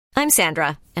I'm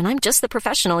Sandra, and I'm just the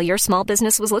professional your small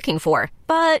business was looking for.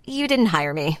 But you didn't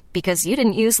hire me because you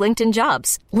didn't use LinkedIn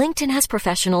Jobs. LinkedIn has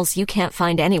professionals you can't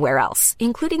find anywhere else,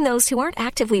 including those who aren't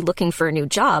actively looking for a new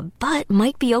job, but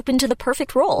might be open to the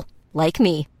perfect role, like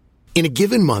me. In a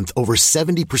given month, over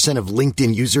 70% of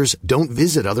LinkedIn users don't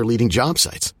visit other leading job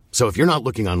sites. So if you're not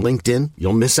looking on LinkedIn,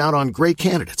 you'll miss out on great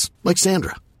candidates like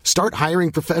Sandra. Start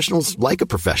hiring professionals like a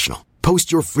professional.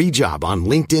 Post your free job on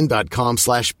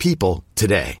linkedin.com/people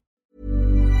today.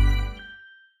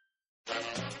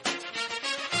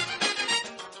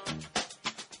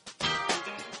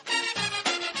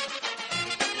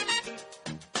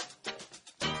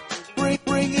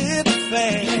 Bring it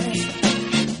fast.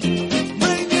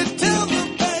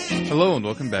 Hello and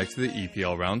welcome back to the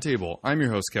EPL Roundtable. I'm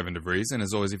your host, Kevin DeVries, and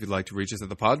as always, if you'd like to reach us at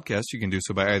the podcast, you can do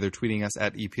so by either tweeting us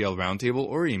at EPL Roundtable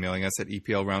or emailing us at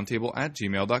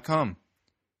eplroundtable@gmail.com.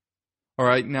 All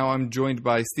right, now I'm joined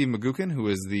by Steve McGuckin, who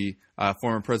is the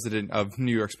former president of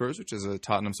New York Spurs, which is a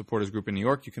Tottenham supporters group in New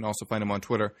York. You can also find him on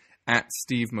Twitter at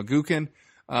Steve McGuckin.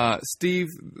 Steve,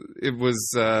 it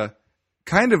was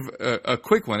kind of a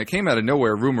quick one. It came out of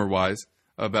nowhere, rumor-wise,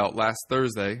 about last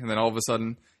Thursday, and then all of a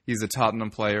sudden, he's a Tottenham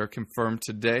player confirmed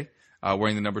today,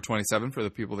 wearing the number 27 for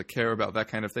the people that care about that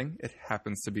kind of thing. It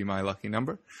happens to be my lucky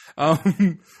number.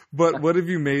 But what have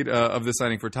you made of the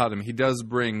signing for Tottenham? He does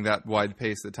bring that wide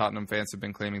pace that Tottenham fans have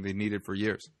been claiming they needed for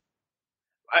years.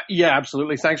 Yeah,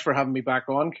 absolutely. Thanks for having me back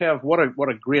on, Kev. What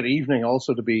a great evening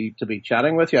also to be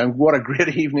chatting with you, and what a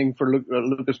great evening for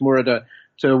Lucas Moura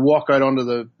to walk out onto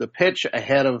the pitch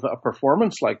ahead of a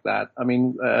performance like that. I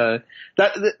mean,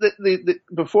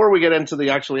 before we get into the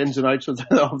actual ins and outs of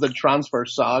the transfer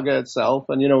saga itself,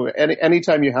 and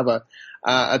anytime you have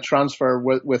a transfer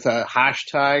with a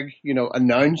hashtag,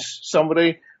 announce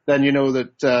somebody, then you know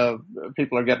that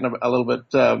people are getting a little bit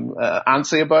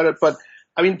antsy about it, but.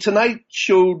 I mean, tonight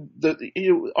showed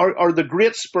the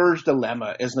great Spurs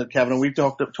dilemma, isn't it, Kevin? And we've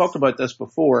talked about this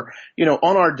before.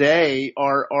 On our day,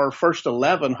 our first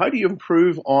 11, how do you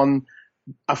improve on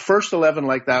a first 11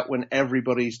 like that when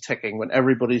everybody's ticking, when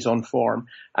everybody's on form?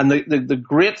 And the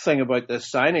great thing about this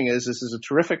signing is this is a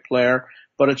terrific player,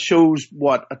 but it shows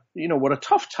what a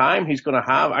tough time he's going to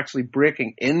have actually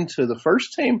breaking into the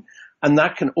first team. And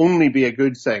that can only be a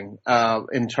good thing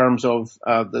in terms of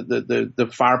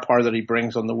the firepower that he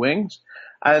brings on the wings.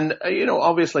 And,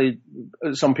 obviously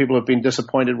some people have been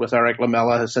disappointed with Eric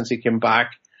Lamela since he came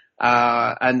back.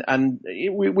 And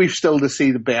we've still to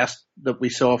see the best that we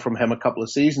saw from him a couple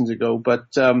of seasons ago. But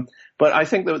I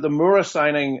think that the Moura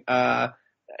signing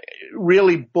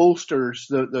really bolsters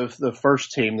the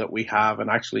first team that we have,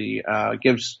 and actually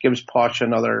gives Poch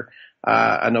another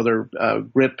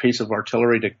great piece of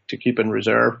artillery to keep in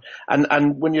reserve.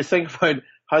 And when you think about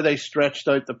how they stretched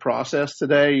out the process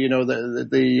today,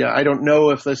 I don't know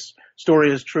if this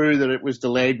story is true that it was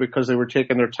delayed because they were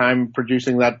taking their time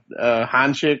producing that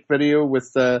handshake video with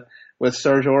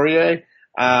Serge Aurier.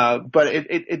 But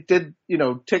it did,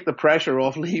 take the pressure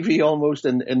off Levy almost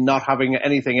in not having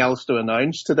anything else to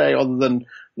announce today other than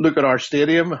look at our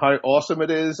stadium, how awesome it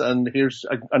is, and here's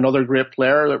another great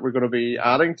player that we're going to be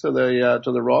adding to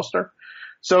the roster.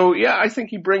 So yeah, I think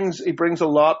he brings a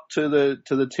lot to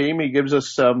the team. He gives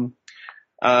us a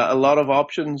lot of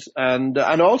options, and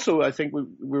also I think we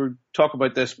were talking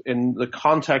about this in the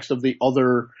context of the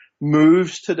other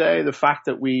moves today. The fact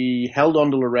that we held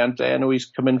on to Llorente, I know he's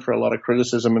come in for a lot of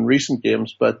criticism in recent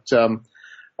games, but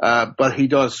he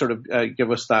does sort of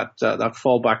give us that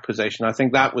fallback position. I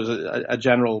think that was a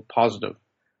general positive.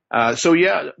 So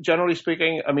yeah, generally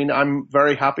speaking, I mean, I'm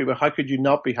very happy, but how could you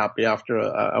not be happy after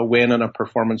a win and a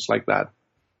performance like that?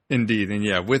 Indeed, and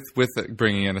yeah, with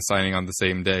bringing in a signing on the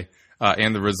same day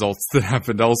and the results that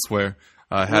happened elsewhere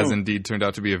has indeed turned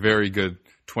out to be a very good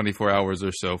 24 hours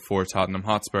or so for Tottenham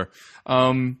Hotspur.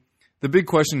 The big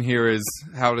question here is,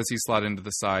 how does he slot into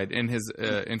the side? In his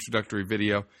introductory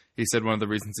video, he said one of the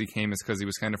reasons he came is because he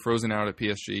was kind of frozen out at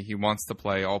PSG. He wants to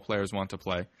play. All players want to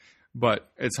play.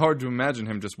 But it's hard to imagine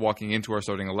him just walking into our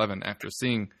starting 11 after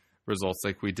seeing results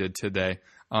like we did today.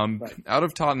 Right. Out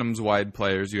of Tottenham's wide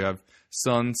players, you have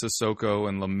Son, Sissoko,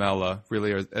 and Lamela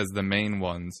really as the main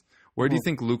ones. Where do you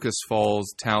think Lucas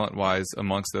falls talent-wise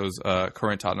amongst those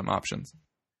current Tottenham options?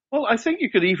 Well, I think you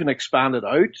could even expand it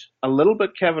out a little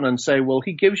bit, Kevin, and say, well,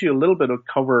 he gives you a little bit of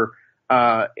cover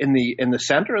in the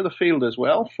center of the field as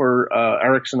well for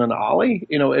Eriksen and Ali.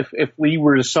 If we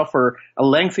were to suffer a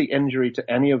lengthy injury to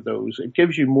any of those, it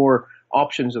gives you more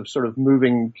options of sort of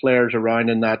moving players around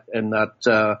in that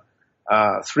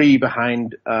three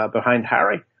behind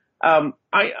Harry.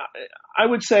 I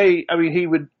would say, I mean, he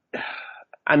would.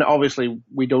 And obviously,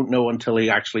 we don't know until he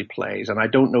actually plays, and I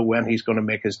don't know when he's going to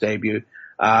make his debut.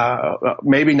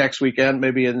 Maybe next weekend,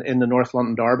 maybe in the North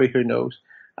London Derby, who knows?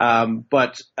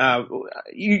 But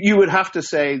you would have to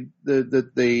say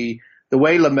the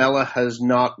way Lamela has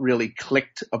not really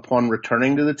clicked upon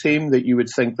returning to the team, that you would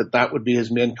think that would be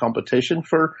his main competition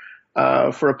for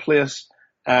a place.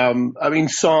 I mean,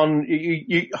 Son,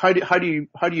 how do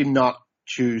you not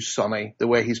choose Sonny the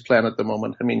way he's playing at the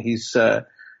moment? I mean, he's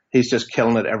just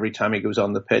killing it every time he goes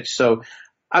on the pitch. So,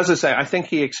 as I say, I think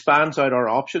he expands out our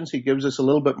options. He gives us a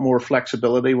little bit more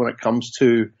flexibility when it comes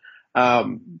to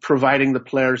providing the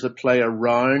players that play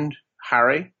around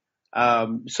Harry.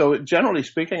 So, generally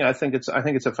speaking, I think it's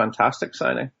a fantastic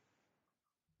signing.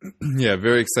 Yeah,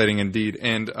 very exciting indeed.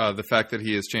 And the fact that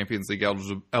he is Champions League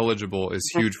eligible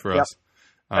is huge for us.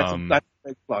 That's a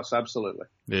big plus, absolutely.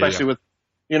 Especially with,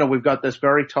 we've got this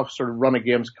very tough sort of run of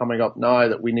games coming up now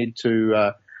that we need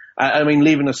to. I mean,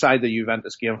 leaving aside the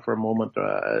Juventus game for a moment,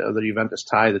 or the Juventus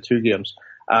tie, the two games,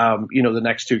 the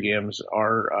next two games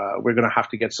we're going to have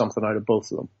to get something out of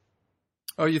both of them.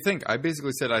 Oh, you think? I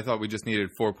basically said I thought we just needed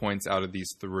 4 points out of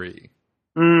these three.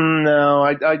 No,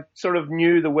 I sort of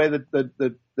knew the way that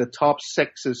the top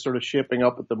six is sort of shaping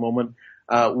up at the moment.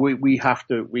 We have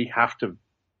to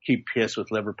keep pace with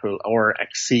Liverpool or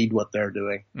exceed what they're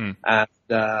doing. And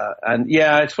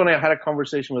yeah, it's funny. I had a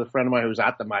conversation with a friend of mine who was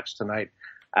at the match tonight.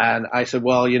 And I said,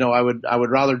 well, I would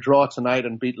rather draw tonight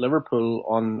and beat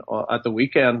Liverpool at the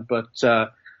weekend. But,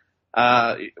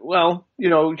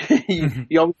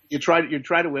 you try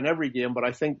to win every game. But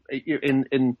I think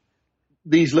in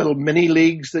these little mini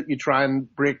leagues that you try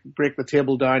and break the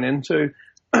table down into,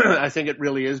 I think it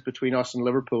really is between us and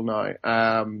Liverpool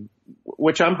now,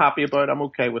 which I'm happy about. I'm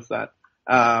okay with that.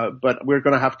 But we're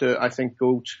going to have to, I think,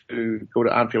 go to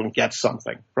Anfield and get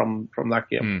something from that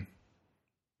game.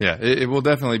 Yeah, it will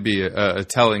definitely be a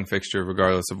telling fixture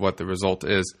regardless of what the result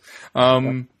is.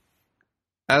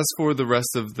 As for the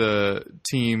rest of the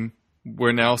team,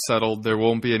 we're now settled. There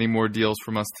won't be any more deals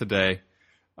from us today.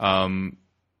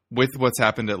 With what's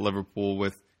happened at Liverpool,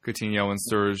 with Coutinho and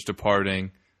Sturridge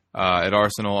departing, at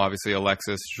Arsenal, obviously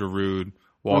Alexis, Giroud,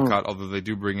 Walcott, although they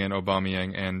do bring in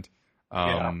Aubameyang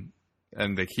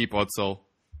and they keep Özil,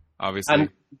 obviously.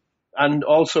 And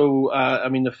also,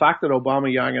 the fact that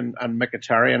Aubameyang and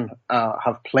Mkhitaryan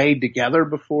have played together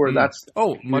before, that's...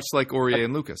 much like Aurier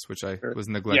and Lucas, which I was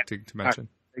neglecting to mention.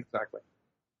 Exactly.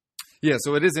 Yeah,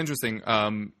 so it is interesting.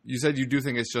 You said you do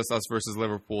think it's just us versus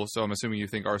Liverpool, so I'm assuming you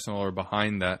think Arsenal are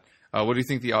behind that. What do you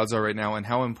think the odds are right now, and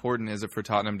how important is it for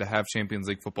Tottenham to have Champions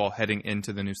League football heading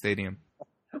into the new stadium?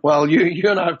 Well, you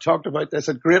and I have talked about this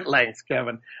at great length,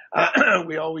 Kevin.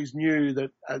 We always knew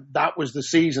that that was the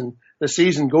season. The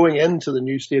season going into the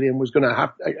new stadium was going to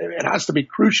have. It has to be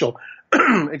crucial.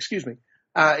 Excuse me.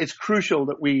 It's crucial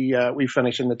that we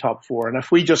finish in the top four, and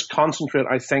if we just concentrate,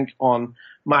 I think, on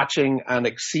matching and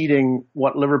exceeding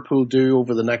what Liverpool do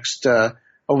over the next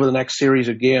series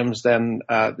of games, then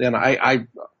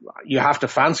you have to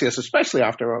fancy us, especially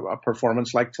after a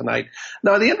performance like tonight.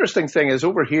 Now, the interesting thing is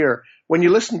over here, when you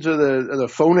listen to the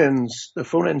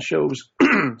phone-in shows,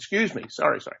 excuse me,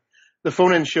 sorry, the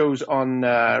phone-in shows on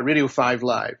Radio 5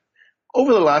 Live,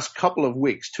 over the last couple of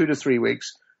weeks, 2 to 3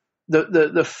 weeks,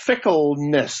 the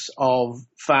fickleness of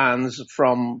fans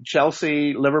from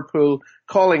Chelsea, Liverpool,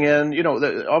 calling in,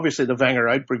 obviously the Wenger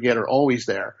out brigade are always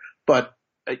there, but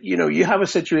you have a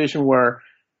situation where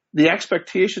the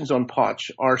expectations on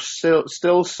Poch are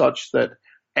still such that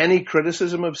any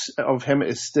criticism of him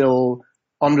is still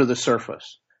under the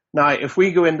surface. Now, if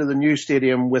we go into the new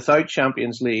stadium without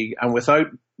Champions League and without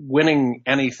winning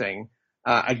anything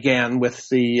again with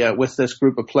this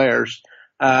group of players,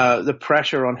 the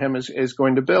pressure on him is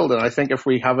going to build. And I think if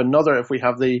we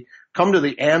come to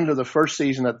the end of the first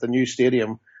season at the new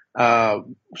stadium,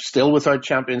 still without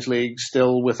Champions League,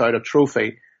 still without a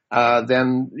trophy,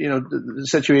 then the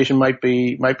situation might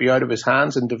be out of his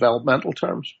hands in developmental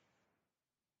terms.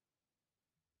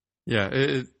 Yeah,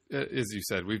 as you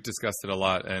said, we've discussed it a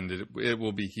lot, and it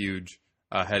will be huge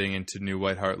heading into New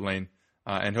White Hart Lane,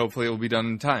 and hopefully it will be done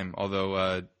in time.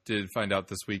 Although did find out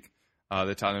this week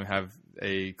that Tottenham have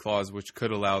a clause which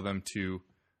could allow them to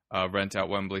rent out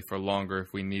Wembley for longer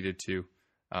if we needed to.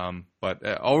 But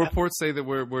all reports say that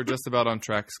we're just about on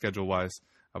track schedule-wise.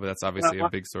 But that's obviously a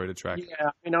big story to track. Yeah,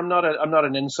 I mean, I'm not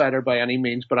an insider by any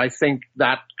means, but I think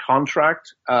that contract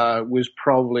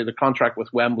the contract with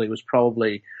Wembley was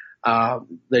probably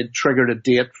they triggered a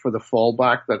date for the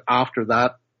fallback that after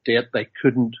that date they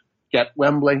couldn't get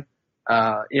Wembley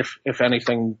if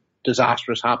anything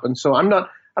disastrous happened. So I'm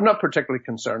not particularly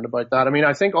concerned about that. I mean,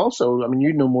 I think also,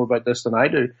 you know more about this than I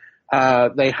do.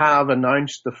 they have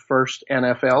announced the first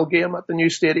NFL game at the new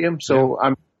stadium. So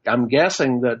I'm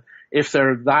guessing that if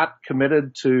they're that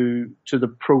committed to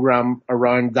the program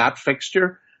around that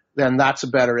fixture, then that's a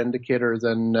better indicator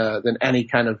than any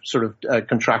kind of sort of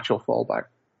contractual fallback.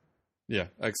 Yeah,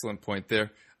 excellent point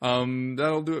there.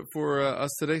 That'll do it for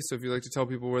us today. So if you'd like to tell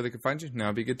people where they can find you, now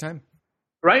would be a good time.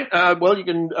 Right. Well, you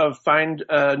can find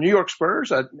New York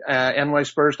Spurs at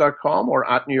nyspurs.com or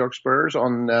at New York Spurs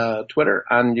on Twitter,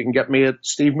 and you can get me at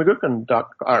Steve McGuckin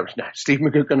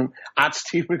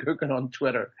on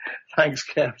Twitter. Thanks,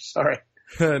 Kev. Sorry.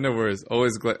 No worries.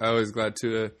 Always glad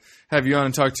to have you on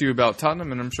and talk to you about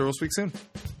Tottenham, and I'm sure we'll speak soon.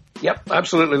 Yep,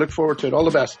 absolutely. Look forward to it. All the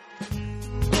best.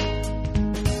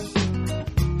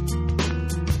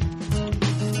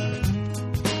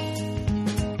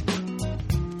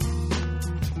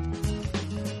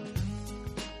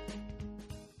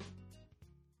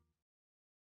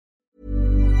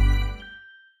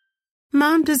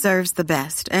 Mom deserves the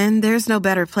best, and there's no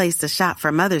better place to shop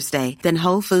for Mother's Day than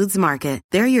Whole Foods Market.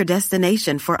 They're your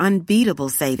destination for unbeatable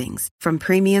savings, from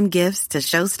premium gifts to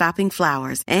show-stopping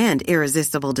flowers and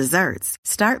irresistible desserts.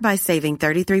 Start by saving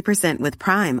 33% with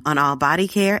Prime on all body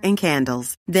care and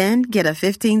candles. Then get a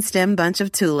 15-stem bunch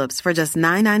of tulips for just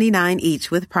 $9.99 each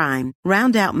with Prime.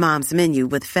 Round out Mom's menu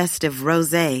with festive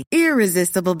rosé,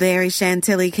 irresistible berry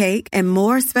chantilly cake, and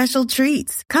more special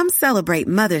treats. Come celebrate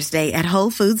Mother's Day at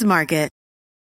Whole Foods Market.